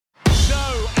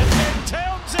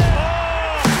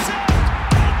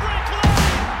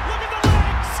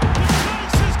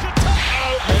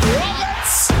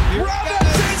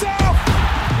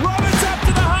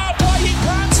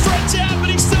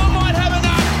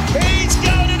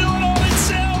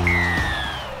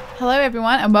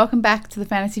everyone, and welcome back to the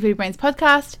Fantasy Footy Brains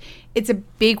podcast. It's a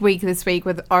big week this week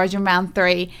with Origin Round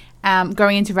 3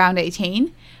 going into Round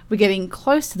 18. We're getting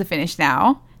close to the finish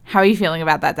now. How are you feeling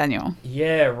about that, Daniel?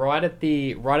 Yeah, right at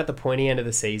the pointy end of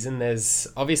the season. There's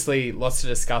obviously lots to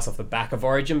discuss off the back of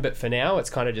Origin, but for now, it's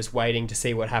kind of just waiting to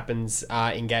see what happens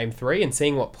in Game 3 and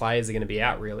seeing what players are going to be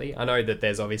out, really. I know that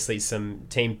there's obviously some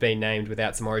teams being named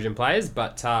without some Origin players,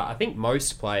 but I think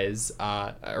most players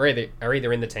are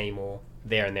either in the team or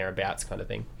there and thereabouts kind of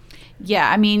thing. Yeah,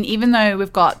 I mean, even though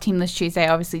we've got Teamless Tuesday,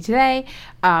 obviously, today,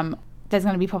 there's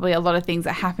going to be probably a lot of things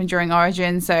that happen during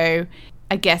Origin, so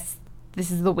I guess this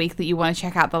is the week that you want to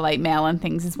check out the late mail and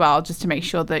things as well, just to make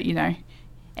sure that, you know,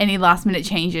 any last minute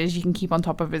changes you can keep on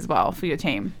top of as well for your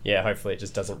team. Yeah, hopefully it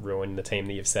just doesn't ruin the team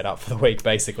that you've set up for the week,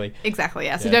 basically. Exactly,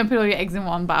 yeah. So don't put all your eggs in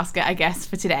one basket, I guess,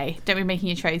 for today. Don't be making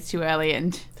your trades too early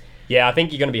and... Yeah, I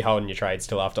think you're going to be holding your trades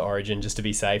till after Origin just to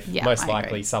be safe. Yeah, most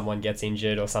likely someone gets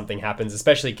injured or something happens,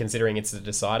 especially considering it's a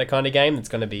decider kind of game. It's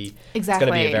going to be It's going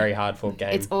to be a very hard fought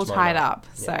game. It's all tied up,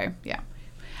 so yeah.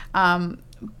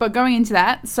 But going into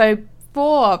that, so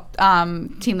for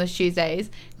Teamless Tuesdays,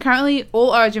 currently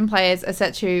all Origin players are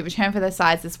set to return for their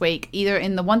sides this week, either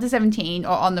in the 1-17 or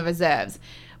on the reserves,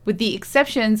 with the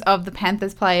exceptions of the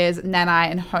Panthers players Nanai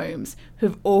and Holmes,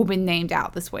 who've all been named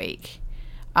out this week.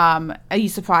 Are you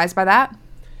surprised by that?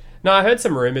 No, I heard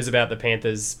some rumours about the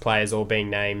Panthers players all being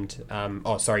named,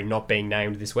 not being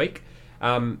named this week.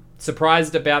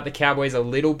 Surprised about the Cowboys a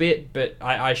little bit, but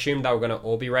I assumed they were going to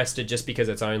all be rested just because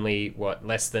it's only,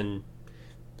 less than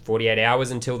 48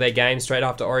 hours until their game straight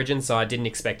after Origin, so I didn't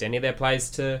expect any of their players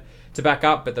to back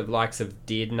up, but the likes of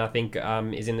Dearden, I think,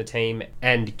 is in the team,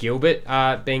 and Gilbert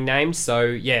being named, so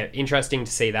yeah, interesting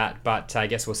to see that, but I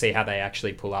guess we'll see how they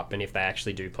actually pull up and if they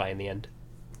actually do play in the end.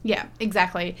 Yeah,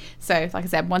 exactly. So, like I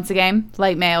said, once again,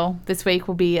 late mail this week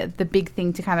will be the big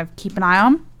thing to kind of keep an eye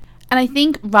on. And I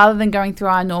think rather than going through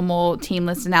our normal team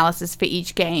list analysis for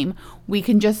each game, we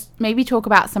can just maybe talk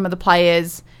about some of the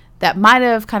players that might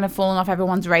have kind of fallen off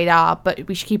everyone's radar, but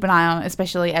we should keep an eye on,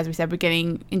 especially, as we said, we're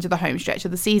getting into the home stretch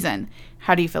of the season.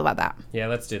 How do you feel about that? Yeah,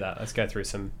 let's do that. Let's go through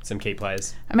some key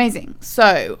players. Amazing.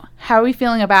 So, how are we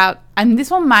feeling about, and this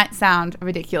one might sound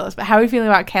ridiculous, but how are we feeling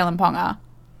about Kalyn Ponga?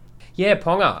 Yeah,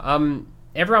 Ponga.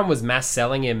 Everyone was mass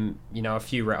selling him, a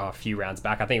few rounds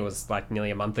back. I think it was like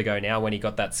nearly a month ago now when he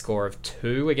got that score of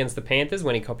 2 against the Panthers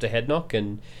when he copped a head knock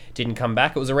and didn't come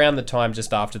back. It was around the time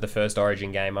just after the first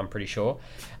Origin game, I'm pretty sure.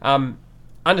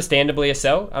 Understandably a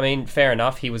sell. I mean, fair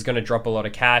enough. He was going to drop a lot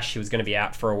of cash. He was going to be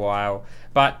out for a while.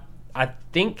 But I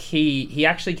think he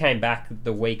actually came back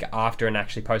the week after and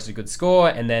actually posted a good score.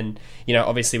 And then,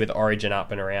 obviously with Origin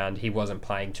up and around, he wasn't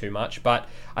playing too much. But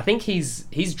I think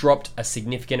he's dropped a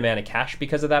significant amount of cash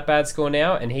because of that bad score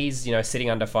now. And he's, sitting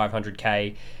under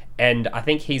 500k. And I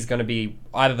think he's going to be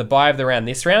either the buy of the round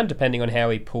this round, depending on how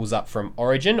he pulls up from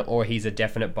Origin, or he's a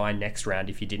definite buy next round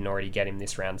if you didn't already get him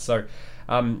this round. So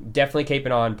definitely keep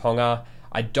an eye on Ponga.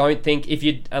 I don't think,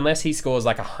 unless he scores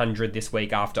like 100 this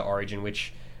week after Origin,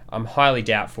 which I'm highly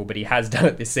doubtful, but he has done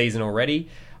it this season already.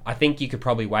 I think you could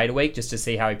probably wait a week just to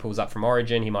see how he pulls up from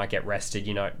Origin. He might get rested,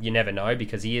 you never know,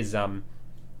 because he is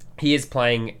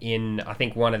playing in, I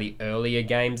think, one of the earlier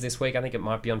games this week. I think it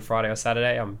might be on Friday or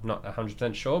Saturday. I'm not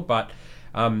 100% sure, but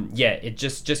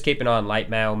just keep an eye on late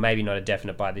mail. Maybe not a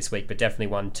definite buy this week, but definitely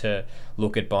one to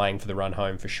look at buying for the run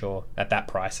home for sure, at that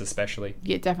price especially.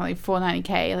 Yeah, definitely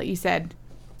 $490k, like you said.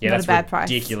 Yeah, not that's a bad price.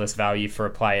 Ridiculous value for a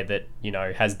player that,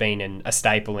 has been a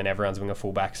staple in everyone's wing of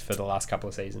fullbacks for the last couple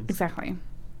of seasons. Exactly.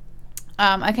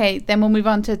 Okay, then we'll move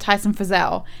on to Tyson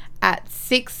Frizell at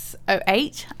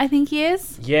 608, I think he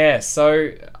is. Yeah,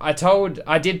 so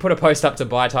I did put a post up to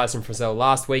buy Tyson Frizell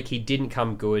last week. He didn't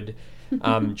come good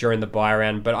during the buy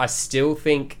round, but I still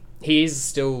think he's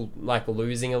still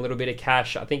losing a little bit of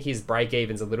cash. I think his break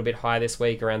even's a little bit high this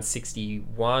week, around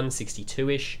 61,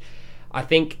 62-ish. I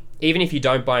think even if you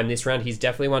don't buy him this round, he's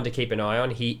definitely one to keep an eye on.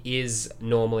 He is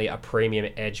normally a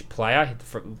premium edge player,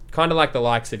 kind of like the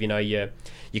likes of, your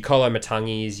Kolo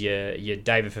Matangis, your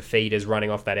David Fafitas running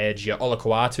off that edge, your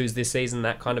Olakuatus this season,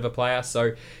 that kind of a player.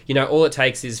 So, all it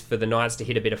takes is for the Knights to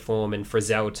hit a bit of form and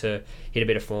Frizell to hit a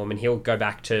bit of form, and he'll go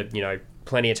back to,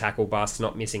 plenty of tackle busts,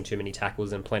 not missing too many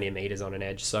tackles and plenty of meters on an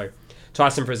edge. So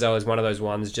Tyson Frizell is one of those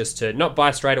ones just to not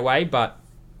buy straight away, but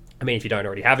I mean, if you don't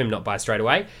already have him, not buy straight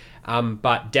away.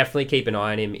 But definitely keep an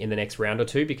eye on him in the next round or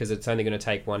two, because it's only going to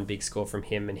take one big score from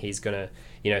him and he's going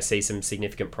to, see some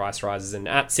significant price rises. And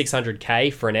at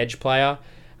 600k for an edge player,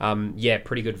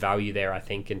 pretty good value there, I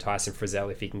think, in Tyson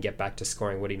Frizell if he can get back to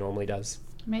scoring what he normally does.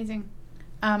 Amazing.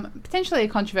 Potentially a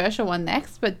controversial one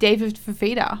next, but David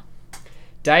Fafita.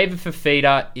 David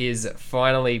Fafita is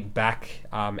finally back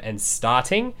and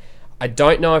starting. I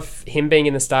don't know if him being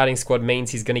in the starting squad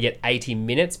means he's going to get 80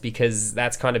 minutes because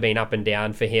that's kind of been up and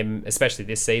down for him, especially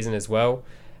this season as well.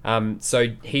 So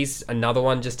he's another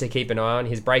one just to keep an eye on.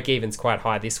 His break-even's quite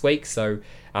high this week, so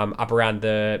up around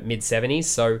the mid-70s.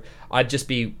 So I'd just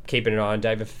be keeping an eye on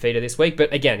David Fafita this week.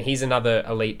 But again, he's another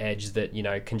elite edge that,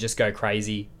 can just go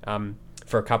crazy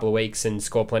for a couple of weeks and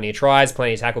score plenty of tries,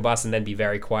 plenty of tackle busts, and then be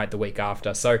very quiet the week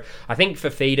after. So I think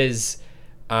Fafita's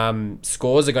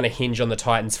scores are going to hinge on the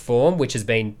Titans' form, which has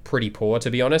been pretty poor, to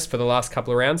be honest, for the last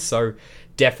couple of rounds. So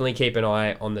definitely keep an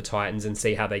eye on the Titans and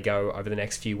see how they go over the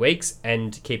next few weeks,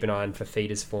 and keep an eye on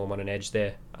Fafita's form on an edge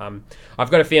there.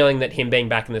 I've got a feeling that him being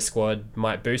back in the squad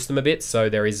might boost them a bit, so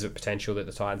there is a potential that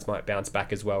the Titans might bounce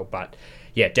back as well. But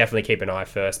yeah, definitely keep an eye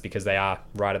first because they are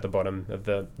right at the bottom of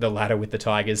the ladder with the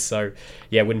Tigers. So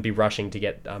yeah, wouldn't be rushing to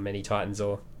get any Titans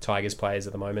or Tigers players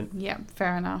at the moment. Yeah,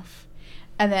 fair enough.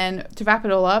 And then to wrap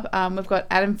it all up, we've got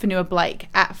Adam Fanua-Blake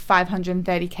at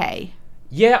 530k.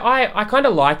 Yeah, I kind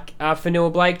of like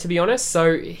Fanua-Blake, to be honest.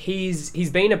 So he's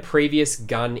been a previous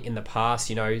gun in the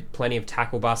past, plenty of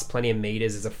tackle busts, plenty of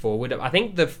meters as a forward. I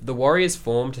think the Warriors'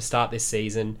 form to start this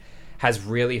season has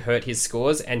really hurt his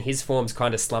scores, and his form's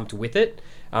kind of slumped with it.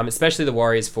 Especially the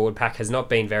Warriors' forward pack has not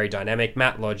been very dynamic.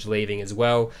 Matt Lodge leaving as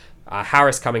well.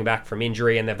 Harris coming back from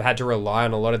injury, and they've had to rely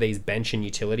on a lot of these bench and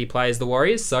utility players, the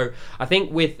Warriors. So I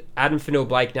think with Adam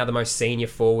Fanua-Blake now the most senior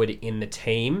forward in the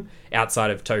team,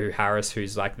 outside of Tohu Harris,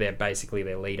 who's like basically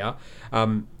their leader,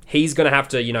 he's going to have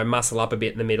to, muscle up a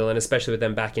bit in the middle, and especially with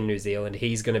them back in New Zealand,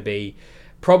 he's going to be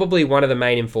probably one of the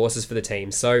main enforcers for the team.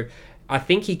 So I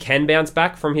think he can bounce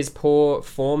back from his poor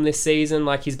form this season.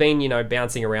 Like, he's been,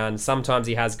 bouncing around. Sometimes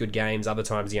he has good games. Other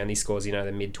times he only scores,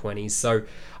 the mid-20s. So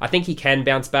I think he can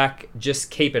bounce back. Just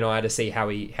keep an eye to see how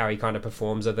he kind of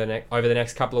performs over the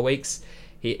next couple of weeks.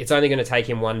 It's only going to take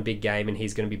him one big game, and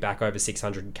he's going to be back over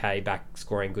 600k, back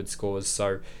scoring good scores.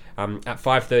 So at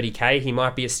 530k, he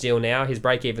might be a steal now. His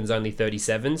break-even's only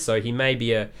 37, so he may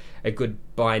be a good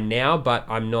buy now, but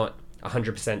I'm not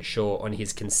 100% sure on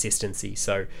his consistency.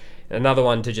 So another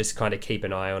one to just kind of keep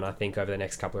an eye on, I think, over the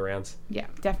next couple of rounds. Yeah,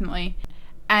 definitely.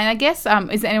 And I guess,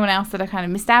 is there anyone else that I kind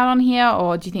of missed out on here,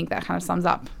 or do you think that kind of sums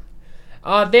up?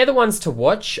 They're the ones to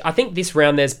watch. I think this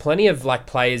round there's plenty of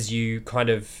players you kind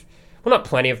of... Well, not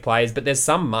plenty of players, but there's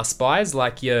some must-buys,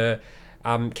 like your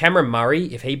Cameron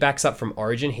Murray. If he backs up from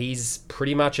Origin, he's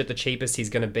pretty much at the cheapest he's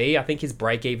going to be. I think his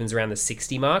break-even's around the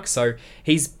 60 mark, so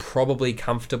he's probably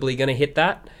comfortably going to hit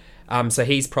that. So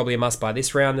he's probably a must-buy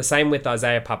this round. The same with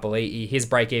Isaiah Papali'i. His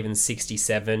break-even's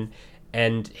 67,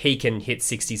 and he can hit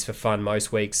 60s for fun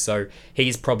most weeks. So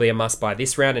he's probably a must-buy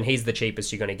this round, and he's the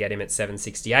cheapest you're going to get him at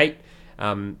 768.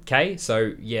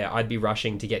 So yeah, I'd be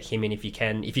rushing to get him in if you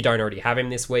can, if you don't already have him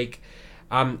this week.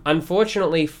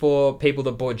 Unfortunately for people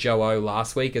that bought Joe O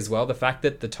last week as well, the fact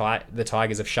that the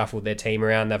Tigers have shuffled their team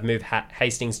around, they've moved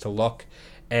Hastings to lock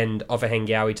and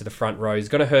Ofahengaue to the front row, is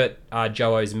going to hurt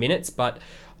Joe O's minutes, but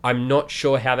I'm not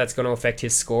sure how that's going to affect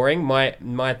his scoring.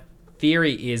 My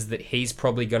theory is that he's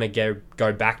probably going to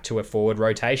go back to a forward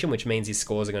rotation, which means his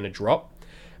scores are going to drop.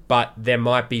 But there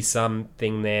might be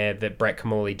something there that Brett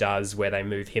Kamali does where they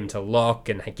move him to lock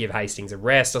and give Hastings a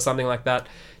rest or something like that.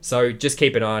 So just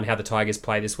keep an eye on how the Tigers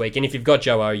play this week. And if you've got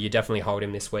Joe O, you definitely hold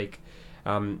him this week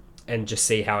and just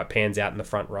see how it pans out in the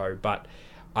front row. But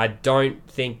I don't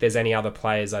think there's any other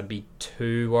players I'd be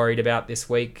too worried about this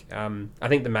week. I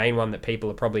think the main one that people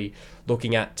are probably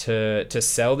looking at to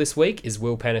sell this week is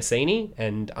Will Penasini,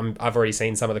 and I've already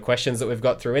seen some of the questions that we've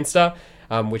got through Insta,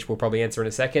 which we'll probably answer in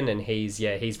a second, and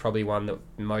he's probably one that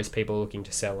most people are looking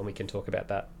to sell, and we can talk about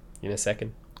that in a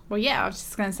second. Well, yeah, I was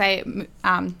just going to say,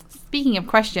 speaking of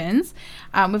questions,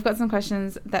 we've got some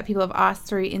questions that people have asked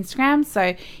through Instagram.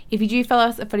 So if you do follow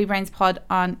us at Footy Brains Pod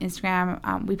on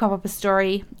Instagram, we pop up a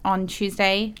story on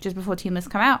Tuesday, just before Team Lists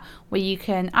come out, where you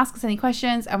can ask us any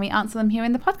questions and we answer them here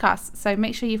in the podcast. So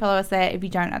make sure you follow us there if you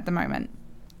don't at the moment.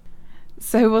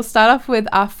 So we'll start off with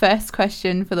our first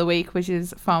question for the week, which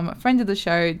is from a friend of the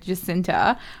show,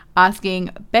 Jacinta, asking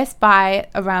best buy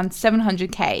around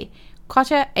 700k.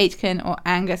 Cotter, Aitken, or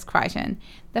Angus Crichton.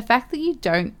 The fact that you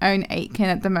don't own Aitken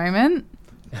at the moment,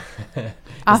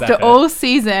 after all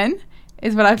season,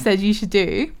 is what I've said you should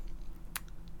do.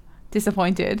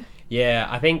 Disappointed. Yeah,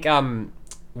 I think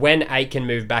when Aitken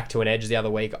moved back to an edge the other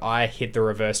week, I hit the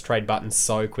reverse trade button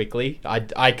so quickly.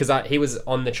 Because he was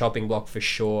on the chopping block for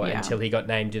sure until he got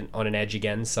named on an edge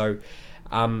again. So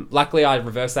luckily I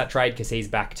reversed that trade because he's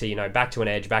back to an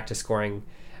edge, back to scoring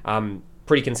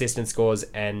pretty consistent scores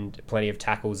and plenty of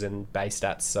tackles and base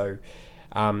stats. So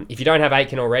if you don't have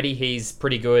Aitken already, he's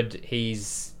pretty good.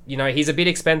 He's he's a bit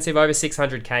expensive, over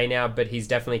 600k now, but he's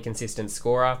definitely a consistent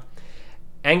scorer.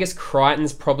 Angus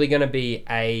Crichton's probably going to be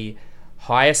a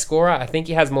higher scorer. I think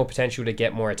he has more potential to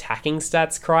get more attacking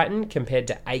stats, Crichton, compared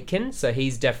to Aitken. So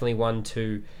he's definitely one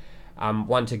to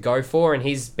go for, and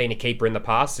he's been a keeper in the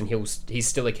past, and he's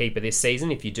still a keeper this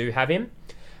season if you do have him.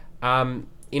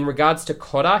 In regards to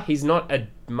Cotter, he's not a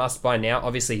must-buy now.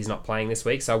 Obviously, he's not playing this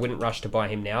week, so I wouldn't rush to buy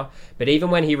him now. But even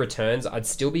when he returns, I'd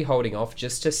still be holding off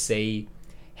just to see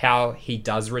how he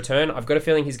does return. I've got a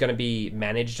feeling he's going to be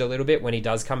managed a little bit when he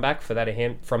does come back from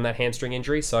that hamstring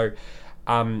injury. So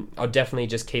I'll definitely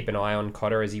just keep an eye on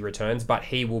Cotter as he returns, but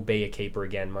he will be a keeper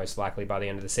again, most likely by the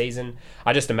end of the season.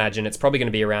 I just imagine it's probably going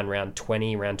to be around round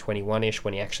 20, round 21-ish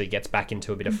when he actually gets back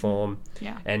into a bit of form,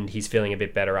 and he's feeling a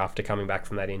bit better after coming back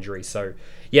from that injury. So,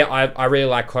 yeah, I really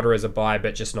like Cotter as a buy,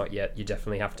 but just not yet. You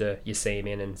definitely have to see him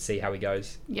in and see how he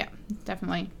goes. Yeah,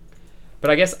 definitely. But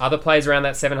I guess other players around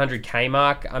that 700k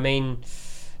mark, I mean,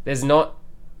 there's not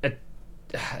a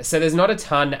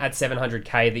ton at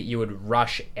 700k that you would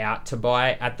rush out to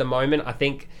buy at the moment. I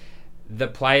think the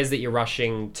players that you're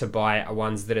rushing to buy are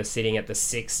ones that are sitting at the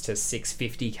 6 to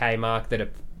 650k mark that are,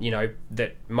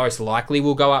 that most likely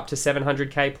will go up to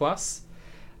 700k plus.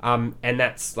 And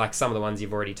that's like some of the ones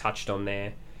you've already touched on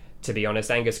there. To be honest,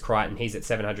 Angus Crichton, he's at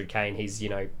 700k and he's,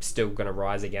 still going to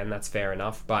rise again. That's fair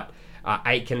enough. But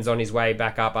Aitken's on his way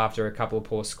back up after a couple of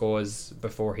poor scores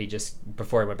before he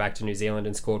went back to New Zealand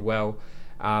and scored well.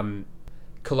 Koloa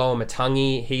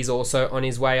Matangi, he's also on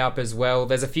his way up as well.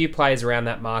 There's a few players around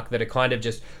that mark that are kind of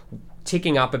just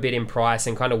ticking up a bit in price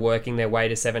and kind of working their way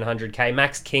to 700k.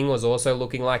 Max King was also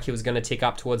looking like he was going to tick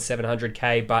up towards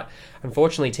 700k, but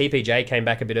unfortunately TPJ came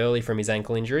back a bit early from his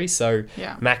ankle injury, so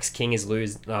Max King is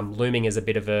looming as a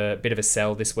bit of a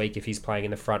sell this week if he's playing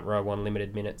in the front row on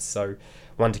limited minutes. So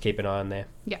one to keep an eye on there.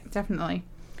 Yeah, definitely.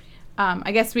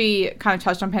 I guess we kind of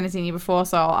touched on Penasini before,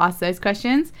 so I'll ask those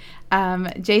questions.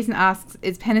 Jason asks,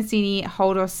 is Penasini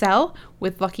hold or sell?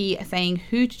 With Lockie saying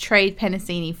who to trade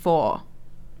Penasini for?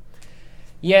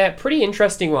 Yeah, pretty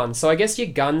interesting one. So I guess your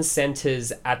gun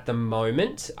centres at the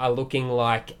moment are looking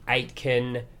like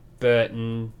Aitken,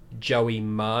 Burton, Joey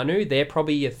Manu. They're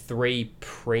probably your three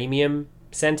premium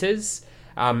centres.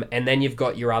 And then you've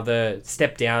got your other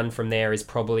step down from there is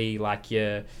probably like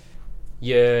your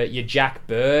Jack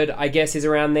Bird, I guess, is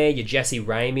around there. Your Jesse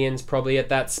Ramian's probably at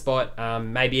that spot.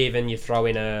 Maybe even you throw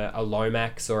in a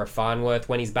Lomax or a Farnworth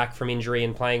when he's back from injury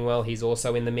and playing well. He's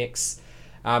also in the mix.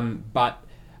 But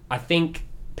I think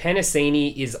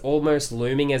Penasini is almost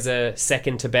looming as a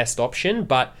second to best option,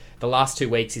 but the last 2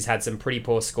 weeks he's had some pretty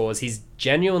poor scores. He's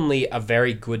genuinely a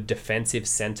very good defensive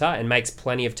centre and makes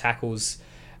plenty of tackles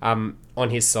on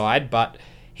his side, but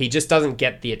he just doesn't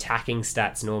get the attacking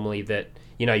stats normally that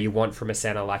you want from a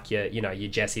centre like your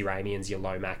Jesse Ramians, your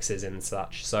Lomaxes and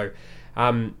such. So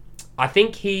I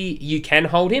think you can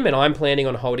hold him, and I'm planning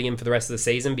on holding him for the rest of the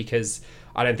season because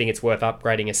I don't think it's worth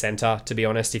upgrading a centre, to be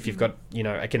honest. If you've got,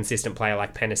 a consistent player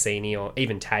like Penasini or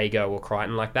even Tago or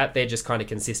Crichton like that, they're just kind of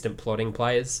consistent plotting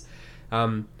players.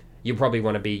 You'll probably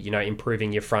want to be,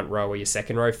 improving your front row or your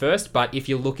second row first. But if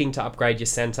you're looking to upgrade your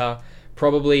centre,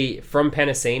 probably from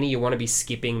Penasini, you want to be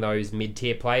skipping those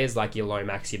mid-tier players like your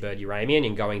Lomax, your Bird, your Ramian,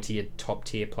 and going to your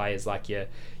top-tier players like your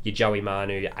Joey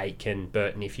Manu, your Aitken,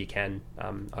 Burton, if you can,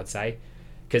 I'd say.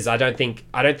 Because I don't think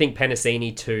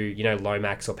Penasini to,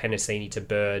 Lomax or Penasini to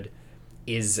Bird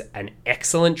is an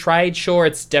excellent trade. Sure,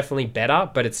 it's definitely better,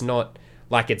 but it's not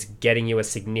like it's getting you a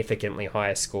significantly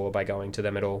higher score by going to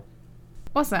them at all.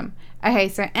 Awesome. Okay,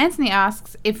 so Anthony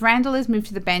asks, if Randall is moved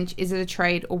to the bench, is it a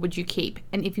trade or would you keep?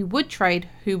 And if you would trade,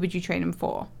 who would you trade him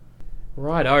for?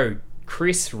 Righto,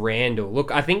 Chris Randall.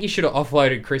 Look, I think you should have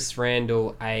offloaded Chris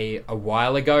Randall a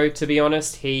while ago, to be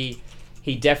honest. He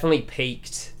definitely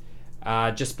peaked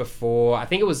just before. I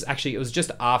think it was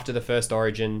just after the first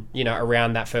Origin,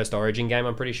 around that first Origin game,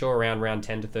 I'm pretty sure, around round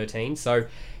 10 to 13. So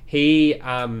he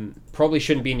probably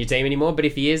shouldn't be in your team anymore, but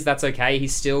if he is, that's okay.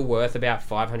 He's still worth about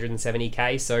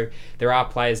 570k, so there are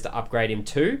players to upgrade him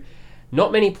to.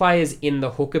 Not many players in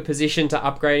the hooker position to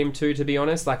upgrade him to be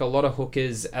honest. Like a lot of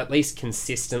hookers, at least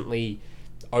consistently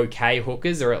okay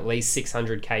hookers, are at least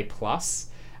 600k plus.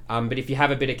 But if you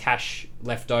have a bit of cash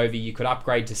left over, you could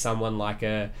upgrade to someone like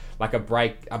a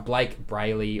Blake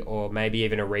Brayley or maybe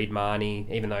even a Reed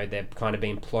Marnie, even though they've kind of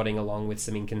been plodding along with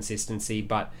some inconsistency.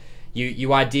 But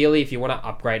you ideally, if you want to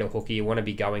upgrade a hooker, you want to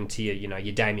be going to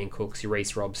your Damien Cooks, your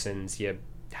Reece Robsons, your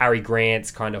Harry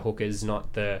Grants kind of hookers,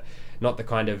 not the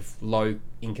kind of low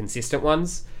inconsistent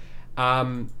ones.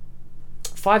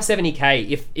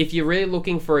 570k. If you're really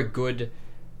looking for a good,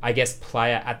 I guess,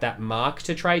 player at that mark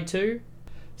to trade to,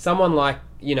 someone like,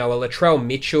 a Latrell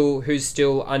Mitchell, who's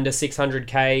still under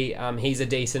 600k, he's a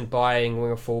decent buy in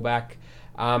winger fullback.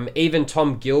 Even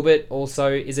Tom Gilbert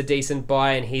also is a decent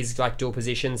buy, and he's like dual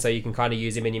position, so you can kind of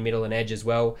use him in your middle and edge as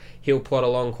well. He'll plot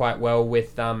along quite well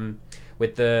with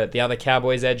the other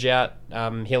Cowboys edge out,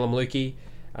 Hillam Lukey.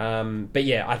 But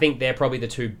yeah, I think they're probably the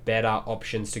two better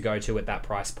options to go to at that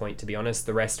price point, to be honest.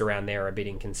 The rest around there are a bit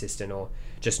inconsistent or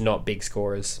just not big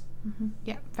scorers. Mm-hmm.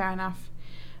 Yeah, fair enough.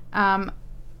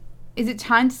 Is it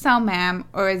time to sell Mam,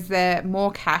 or is there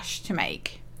more cash to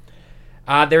make?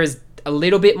 There is a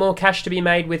little bit more cash to be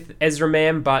made with Ezra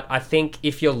Mam, but I think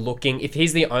if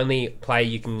he's the only player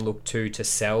you can look to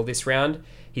sell this round,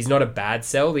 he's not a bad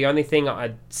sell. The only thing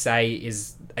I'd say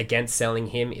is against selling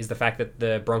him is the fact that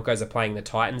the Broncos are playing the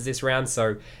Titans this round,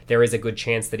 so there is a good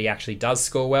chance that he actually does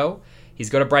score well. He's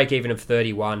got a break even of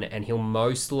 31, and he'll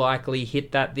most likely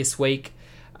hit that this week.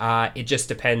 It just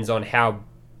depends on how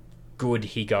good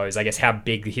he goes, I guess how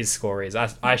big his score is.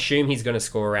 I assume he's going to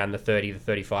score around the 30 to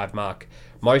 35 mark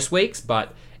most weeks,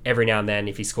 but every now and then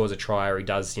if he scores a try or he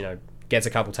does, gets a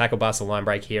couple tackle busts, a line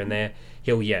break here and there,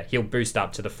 he'll boost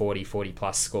up to the 40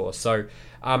 plus score. So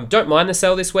don't mind the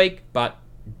sell this week, but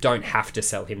don't have to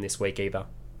sell him this week either.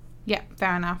 Yeah,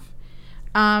 fair enough.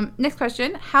 Next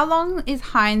question. How long is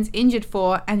Hines injured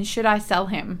for, and should I sell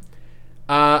him?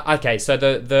 Okay, so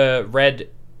the red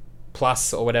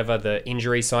plus or whatever, the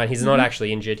injury sign, he's not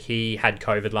actually injured. He had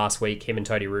COVID last week. Him and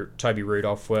Toby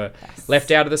Rudolph were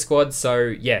left out of the squad. So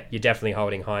yeah, you're definitely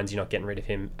holding Hines. You're not getting rid of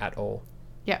him at all.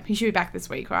 Yeah, he should be back this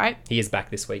week, right? He is back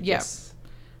this week, yes.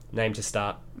 Name to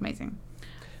start. Amazing.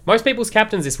 Most people's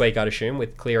captains this week, I'd assume,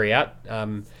 with Cleary out.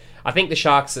 I think the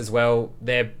Sharks as well,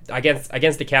 they're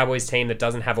against the Cowboys team that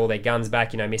doesn't have all their guns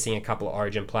back, missing a couple of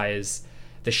Origin players.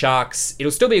 The Sharks,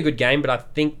 it'll still be a good game, but I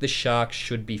think the Sharks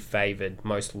should be favoured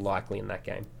most likely in that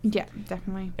game. Yeah,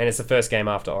 definitely. And it's the first game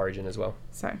after Origin as well.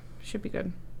 So, should be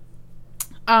good.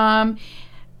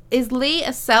 Is Lee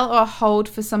a sell or a hold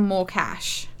for some more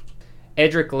cash?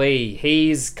 Edric Lee,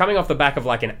 he's coming off the back of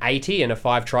like an 80 and a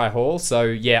 5-try haul. So,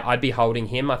 yeah, I'd be holding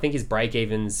him. I think his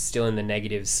break-even's still in the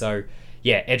negatives. So,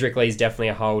 yeah, Edric Lee's definitely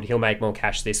a hold. He'll make more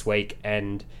cash this week.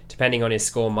 And depending on his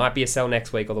score, might be a sell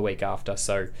next week or the week after.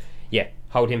 So, yeah,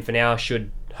 hold him for now. Should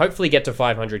hopefully get to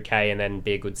 500k and then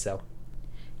be a good sell.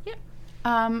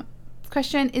 Yep.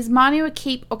 Question, is Manu a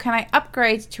keep, or can I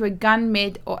upgrade to a gun,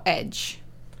 mid, or edge?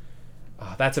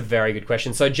 Oh, that's a very good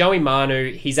question. So Joey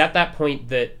Manu, he's at that point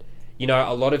that,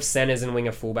 a lot of centers and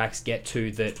winger fullbacks get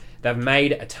to, that they've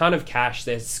made a ton of cash.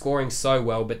 They're scoring so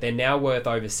well, but they're now worth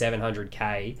over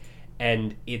 700k.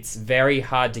 And it's very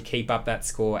hard to keep up that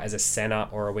score as a center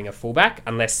or a winger fullback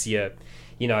unless you're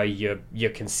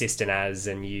consistent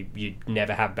and you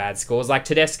never have bad scores. Like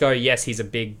Tedesco, yes, he's a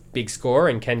big scorer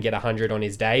and can get 100 on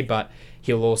his day, but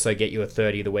he'll also get you a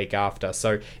 30 the week after.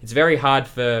 So it's very hard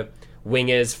for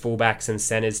wingers, fullbacks, and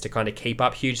centers to kind of keep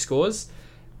up huge scores.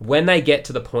 When they get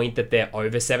to the point that they're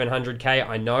over 700k,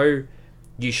 I know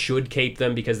you should keep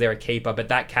them because they're a keeper, but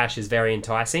that cash is very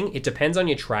enticing. It depends on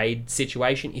your trade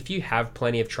situation. If you have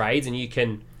plenty of trades and you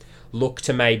can look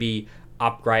to maybe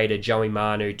upgrade a Joey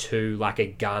Manu to like a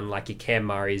gun, like your Cam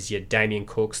Murrays, your Damien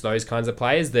Cooks, those kinds of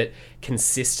players that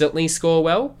consistently score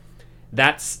well,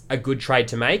 that's a good trade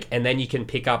to make. And then you can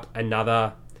pick up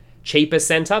another cheaper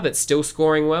center that's still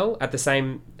scoring well at the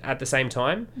same time.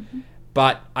 Mm-hmm.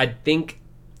 But I think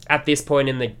at this point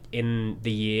in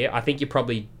the year, I think you're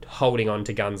probably holding on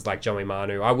to guns like Joey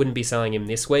Manu. I wouldn't be selling him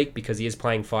this week because he is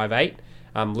playing 5'8".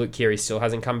 Luke Keary still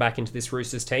hasn't come back into this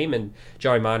Roosters team, and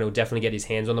Joey Manu will definitely get his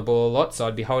hands on the ball a lot, so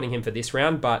I'd be holding him for this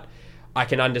round, but I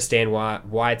can understand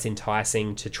why it's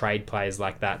enticing to trade players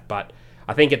like that. But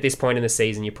I think at this point in the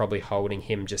season, you're probably holding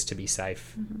him just to be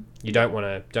safe. Mm-hmm. You don't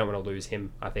want to lose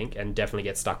him, I think, and definitely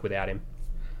get stuck without him.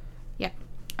 Yeah.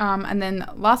 And then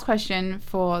last question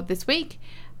for this week.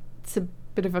 It's a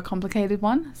bit of a complicated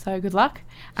one, so good luck.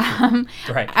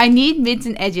 Great. I need mids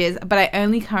and edges, but I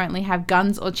only currently have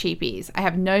guns or cheapies. I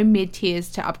have no mid tiers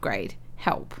to upgrade.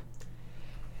 Help.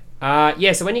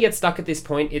 So when you get stuck at this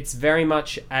point, it's very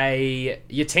much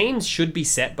your teams should be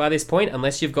set by this point,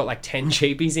 unless you've got like 10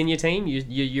 cheapies in your team.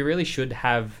 You really should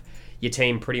have your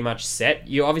team pretty much set.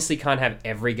 You obviously can't have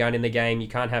every gun in the game. You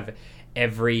can't have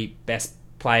every best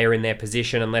player in their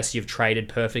position unless you've traded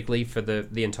perfectly for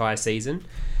the entire season.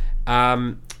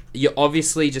 You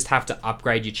obviously just have to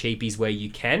upgrade your cheapies where you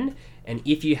can, and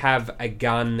if you have a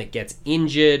gun that gets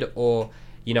injured or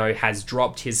has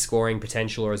dropped his scoring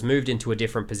potential or has moved into a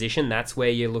different position, that's where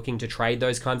you're looking to trade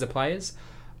those kinds of players.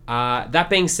 That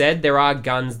being said, there are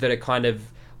guns that are kind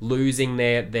of losing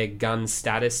their gun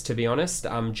status, to be honest.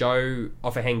 Joe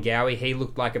Ofahengawi, he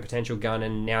looked like a potential gun,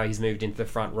 and now he's moved into the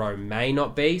front row, may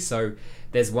not be. So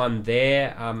there's one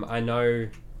there. I know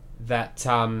that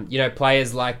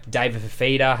players like David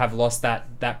Fafita have lost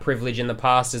that privilege in the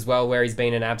past as well, where he's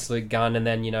been an absolute gun and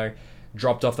then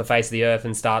dropped off the face of the earth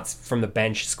and starts from the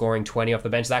bench scoring 20 off the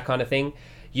bench, that kind of thing.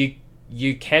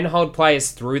 You can hold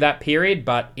players through that period,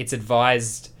 but it's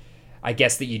advised, I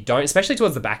guess, that you don't, especially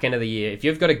towards the back end of the year. If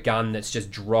you've got a gun that's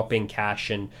just dropping cash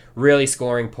and really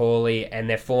scoring poorly and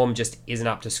their form just isn't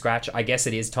up to scratch, I guess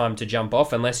it is time to jump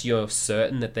off unless you're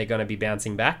certain that they're going to be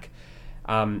bouncing back.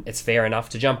 It's fair enough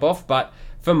to jump off, but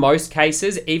for most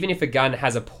cases, even if a gun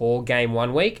has a poor game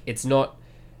one week, it's not,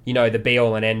 the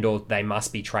be-all and end-all, they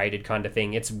must be traded kind of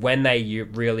thing. It's when they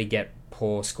really get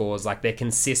poor scores, like they're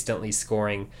consistently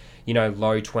scoring,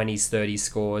 low 20s, 30s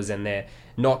scores, and they're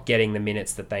not getting the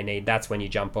minutes that they need. That's when you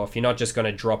jump off. You're not just going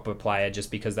to drop a player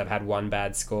just because they've had one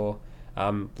bad score,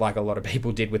 like a lot of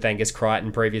people did with Angus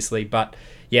Crichton previously. But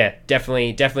yeah,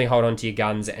 definitely hold on to your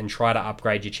guns and try to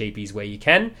upgrade your cheapies where you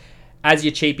can. As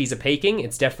your cheapies are peaking,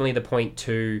 it's definitely the point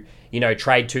to,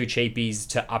 trade 2 cheapies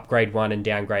to upgrade one and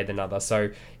downgrade another.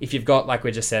 So if you've got, like we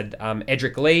just said,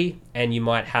 Edric Lee, and you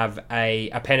might have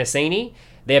a Penasini,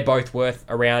 they're both worth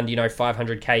around,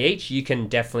 500k each. You can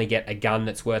definitely get a gun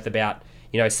that's worth about,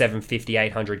 750,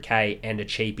 800k, and a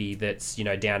cheapie that's,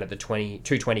 down at the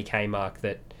 220k mark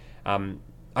that,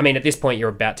 at this point, you're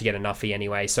about to get a nuffy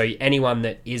anyway. So anyone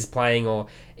that is playing or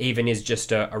even is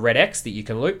just a Red X that you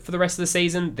can loop for the rest of the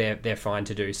season, they're fine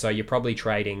to do. So you're probably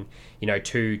trading, 2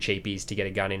 cheapies to get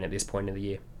a gun in at this point of the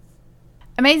year.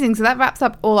 Amazing. So that wraps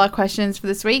up all our questions for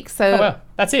this week. So well,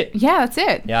 that's it. Yeah, that's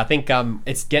it. Yeah, I think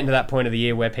it's getting to that point of the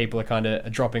year where people are kind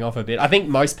of dropping off a bit. I think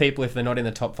most people, if they're not in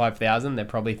the top 5,000, they're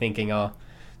probably thinking,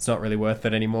 it's not really worth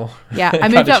it anymore. Yeah, I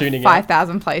moved up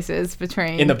 5,000 places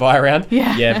between... In the buy round?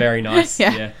 Yeah. Yeah, very nice.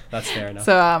 Yeah. Yeah, that's fair enough.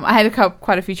 So I had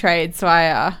quite a few trades, so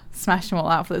I smashed them all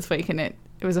out for this week, and it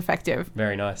was effective.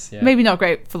 Very nice, yeah. Maybe not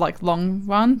great for long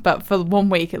run, but for 1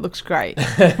 week it looks great.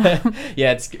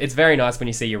 Yeah, it's very nice when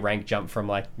you see your rank jump from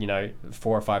 4,000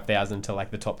 or 5,000 to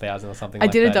the top 1,000 or something. I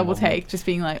did a double take, just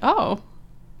being like, oh,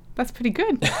 that's pretty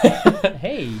good.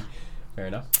 Hey, fair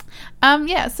enough.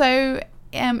 Yeah, so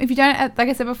if you don't, like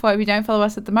I said before, if you don't follow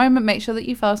us at the moment, make sure that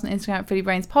you follow us on Instagram at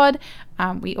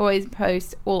FootyBrainsPod. We always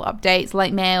post all updates,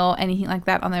 late mail, anything like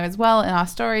that on there as well in our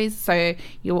stories, so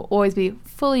you will always be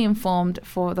fully informed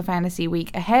for the fantasy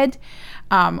week ahead.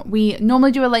 We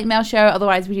normally do a late mail show,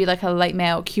 otherwise we do a late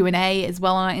mail Q&A as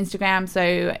well on our Instagram,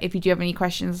 so if you do have any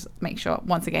questions, make sure,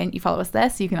 once again, you follow us there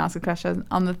so you can ask a question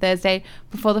on the Thursday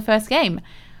before the first game.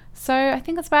 So I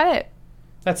think that's about it.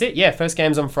 That's it, yeah. First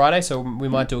game's on Friday, so we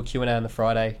might do a Q&A on the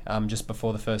Friday, just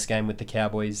before the first game with the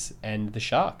Cowboys and the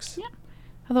Sharks. Yeah.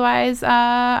 Otherwise,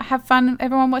 have fun,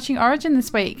 everyone, watching Origin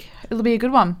this week. It'll be a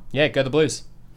good one. Yeah, go the Blues.